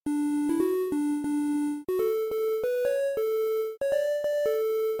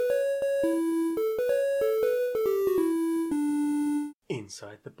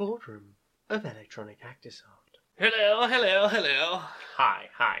boardroom of Electronic Actisoft. Hello, hello, hello.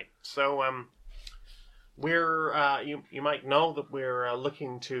 Hi. So, we're, you might know that we're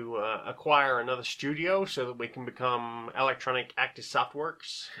looking to acquire another studio so that we can become Electronic Actisoft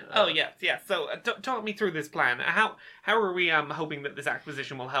Works. Yeah. So, talk me through this plan. How are we hoping that this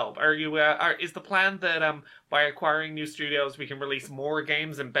acquisition will help? Is the plan that by acquiring new studios we can release more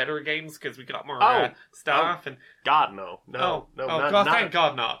games and better games because we got more staff and God, no. Thank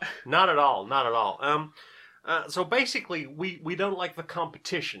God not. Not at all. So basically, we don't like the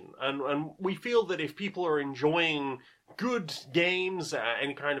competition, and we feel that if people are enjoying good games,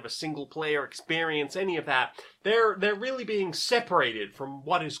 any kind of a single-player experience, any of that, they're really being separated from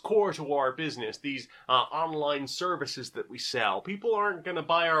what is core to our business, these online services that we sell. People aren't going to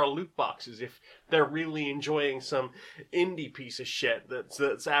buy our loot boxes if they're really enjoying some indie piece of shit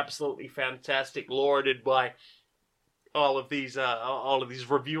that's absolutely fantastic, lauded by all of these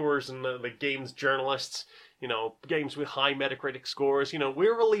reviewers and the games journalists. You know, games with high Metacritic scores. You know,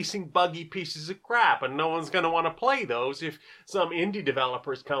 we're releasing buggy pieces of crap, and no one's going to want to play those if some indie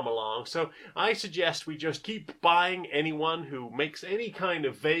developers come along. So I suggest we just keep buying anyone who makes any kind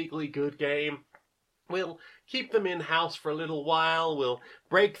of vaguely good game. We'll keep them in-house for a little while. We'll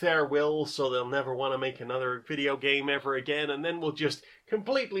break their will so they'll never want to make another video game ever again. And then we'll just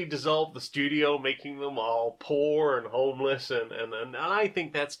completely dissolve the studio, making them all poor and homeless. And I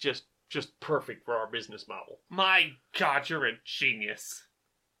think that's just perfect for our business model. My God, you're a genius.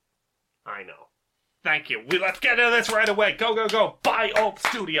 I know. Thank you. Let's get into this right away. Go. Buy Oak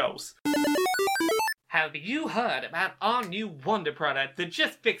Studios. Have you heard about our new Wonder product that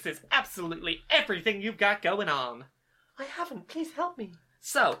just fixes absolutely everything you've got going on? I haven't. Please help me.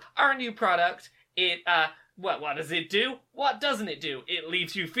 So, our new product, what does it do? What doesn't it do? It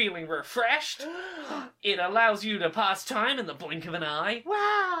leaves you feeling refreshed. It allows you to pass time in the blink of an eye.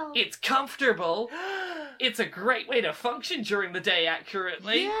 Wow! It's comfortable. It's a great way to function during the day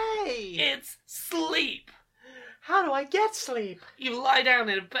accurately. Yay! It's sleep. How do I get sleep? You lie down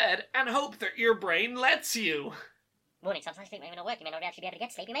in bed and hope that your brain lets you. Warning, sometimes sleep may not work. You may not actually be able to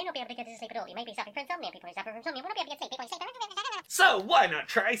get sleep. You may not be able to get to sleep at all. You may be suffering from insomnia. People who suffer from insomnia will not be able to get sleep. People who sleep. So why not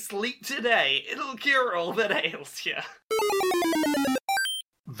try Sleep Today? It'll cure all that ails you.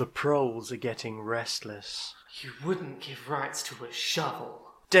 The pros are getting restless. You wouldn't give rights to a shovel.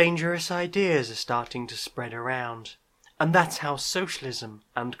 Dangerous ideas are starting to spread around. And that's how socialism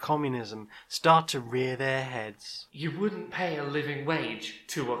and communism start to rear their heads. You wouldn't pay a living wage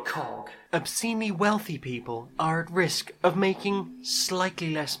to a cog. Obscenely wealthy people are at risk of making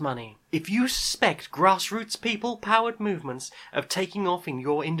slightly less money. If you suspect grassroots people-powered movements of taking off in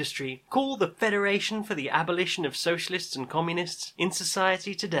your industry, call the Federation for the Abolition of Socialists and Communists in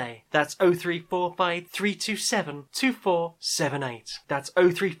Society today. That's 0345 327 2478. That's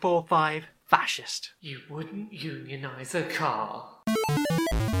 0345 Fascist. You wouldn't unionize a car.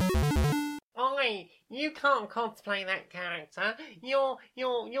 Oi, you can't cosplay that character. You're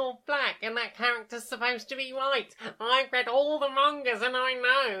black and that character's supposed to be white. I've read all the mangas and I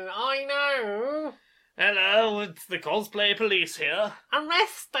know. Hello, it's the cosplay police here.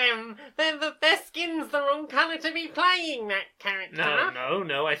 Arrest them! Their skin's the wrong colour to be playing that character.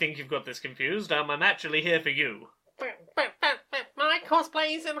 No, I think you've got this confused. I'm actually here for you. But my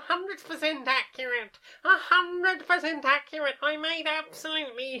cosplay is 100% accurate. 100% accurate. I made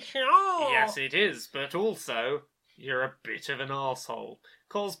absolutely sure. Yes, it is, but also, you're a bit of an arsehole.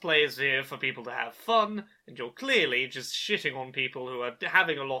 Cosplay is here for people to have fun, and you're clearly just shitting on people who are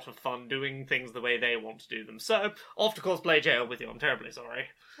having a lot of fun doing things the way they want to do them. So, off to cosplay jail with you. I'm terribly sorry.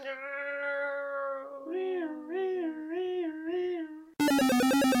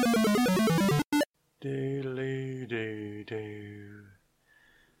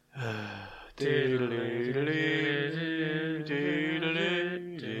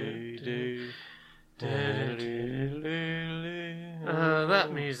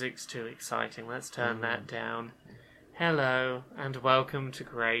 That music's too exciting. Let's turn that down. Hello, and welcome to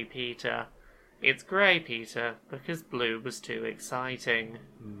Grey Peter. It's Grey Peter because blue was too exciting.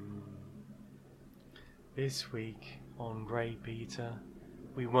 This week on Grey Peter,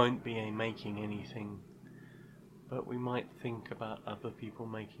 we won't be making anything, but we might think about other people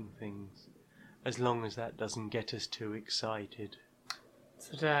making things, as long as that doesn't get us too excited.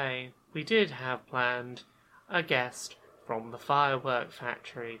 Today, we did have planned a guest from the firework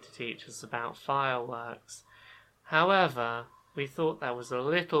factory to teach us about fireworks. However, we thought that was a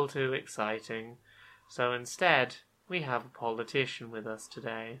little too exciting, so instead, we have a politician with us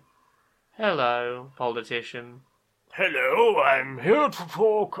today. Hello, politician. Hello, I'm here to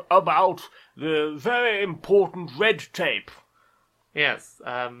talk about the very important red tape. Yes.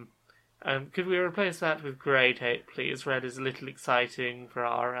 Could we replace that with grey tape, please? Red is a little exciting for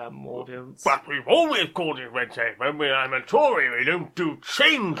our audience. But we've always called it red tape. I'm a Tory. We don't do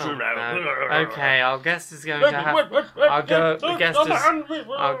change, you know. No. Okay, our guest is going to have.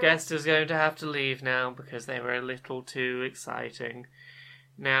 Our guest is going to have to leave now because they were a little too exciting.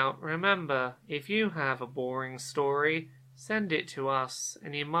 Now, remember, if you have a boring story, send it to us,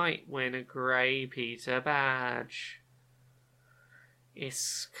 and you might win a Grey Peter badge.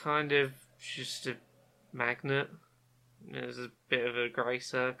 It's kind of just a magnet. There's a bit of a grey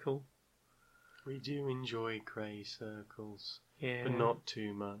circle. We do enjoy grey circles, Yeah. but not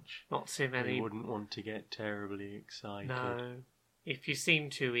too much. Not too many. We wouldn't want to get terribly excited. No. If you seem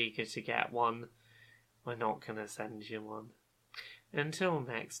too eager to get one, we're not going to send you one. Until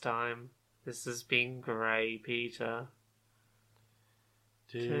next time, this has been Grey Peter.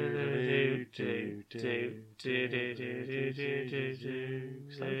 Slow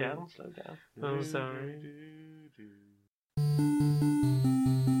down, slow down. Oh, sorry.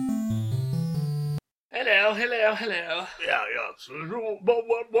 Hello. Yeah. So,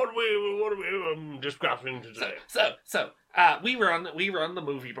 what are we discussing today? So, we run the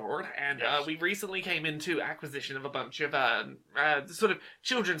movie board, and Yes. we recently came into acquisition of a bunch of sort of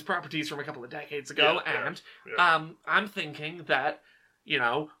children's properties from a couple of decades ago, Yeah. I'm thinking that, you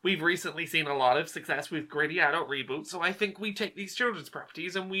know, we've recently seen a lot of success with gritty adult reboots, so I think we take these children's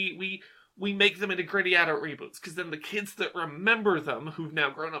properties and we make them into gritty adult reboots, because then the kids that remember them, who've now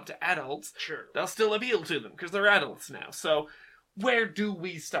grown up to adults, Sure. they'll still appeal to them, because they're adults now. So, where do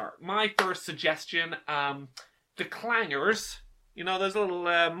we start? My first suggestion, the Clangers, you know, those little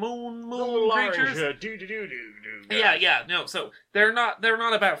moon creatures? Yeah, no, so they're not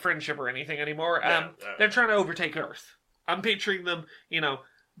about friendship or anything anymore. They're trying to overtake Earth. I'm picturing them, you know,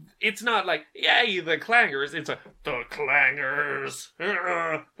 it's not like, yay, the Clangers, it's the Clangers.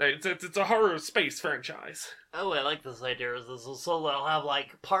 It's a horror space franchise. Oh, I like this idea. So they'll have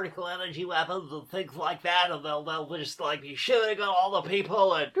like particle energy weapons and things like that, and they'll just like be shooting at all the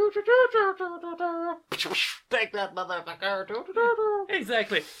people and take that motherfucker.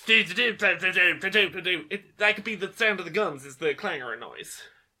 Exactly. That could be the sound of the guns, is the clanger noise.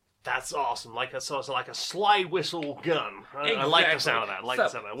 That's awesome. Like a slide whistle gun. I like the sound of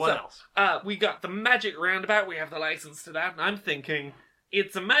that. What else? We got the magic roundabout. We have the license to that, and I'm thinking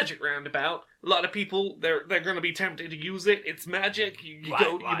it's a magic roundabout. A lot of people they're going to be tempted to use it. It's magic. You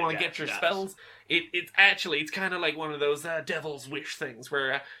want to get your spells. It's kind of like one of those Devil's Wish things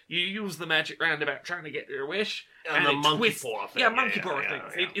where you use the magic roundabout trying to get your wish, And the monkey paw thing. Yeah, monkey paw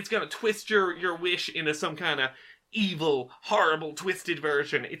things. Yeah. It's going to twist your wish into some kind of evil, horrible, twisted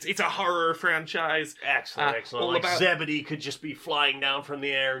version. It's a horror franchise. Excellent. all Like about- Zebedee could just be flying down from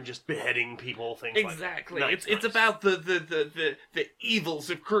the air and just beheading people. Things Exactly. like that. It's about the evils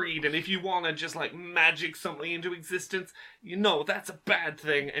of greed, and if you want to just like magic something into existence, you know that's a bad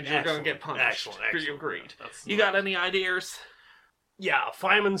thing, and you're going to get punished for your greed. You got any ideas? Yeah,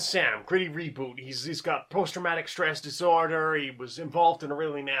 Fireman Sam, gritty reboot. He's got post-traumatic stress disorder. He was involved in a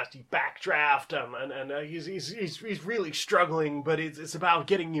really nasty backdraft, and he's really struggling. But it's about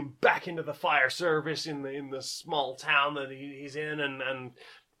getting him back into the fire service in the small town that he's in, and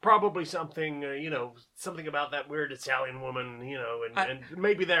probably something something about that weird Italian woman, and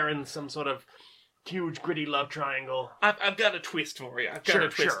maybe they're in some sort of huge gritty love triangle. I've got a twist for you.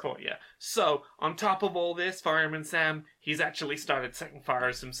 For you. So, on top of all this, Fireman Sam, he's actually started setting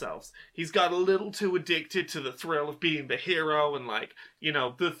fires himself. He's got a little too addicted to the thrill of being the hero and, like,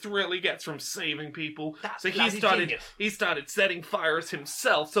 the thrill he gets from saving people. So he started setting fires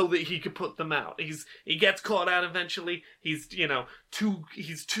himself so that he could put them out. He gets caught out eventually. He's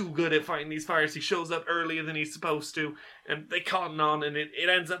too good at fighting these fires. He shows up earlier than he's supposed to, and they caught on, and it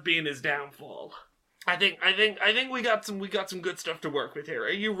ends up being his downfall. I think we got some good stuff to work with here.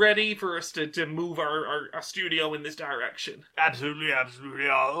 Are you ready for us to move our studio in this direction? Absolutely.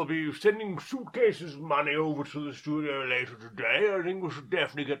 I'll be sending suitcases of money over to the studio later today. I think we should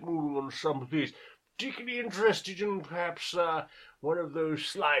definitely get moving on some of these. Particularly interested in perhaps one of those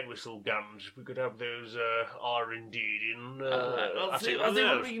slide whistle guns. If we could have those R&D'd in. I'll see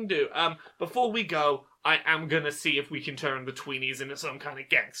what we can do. Before we go, I am gonna see if we can turn the Tweenies into some kind of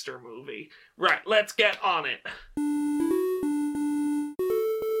gangster movie. Right, let's get on it.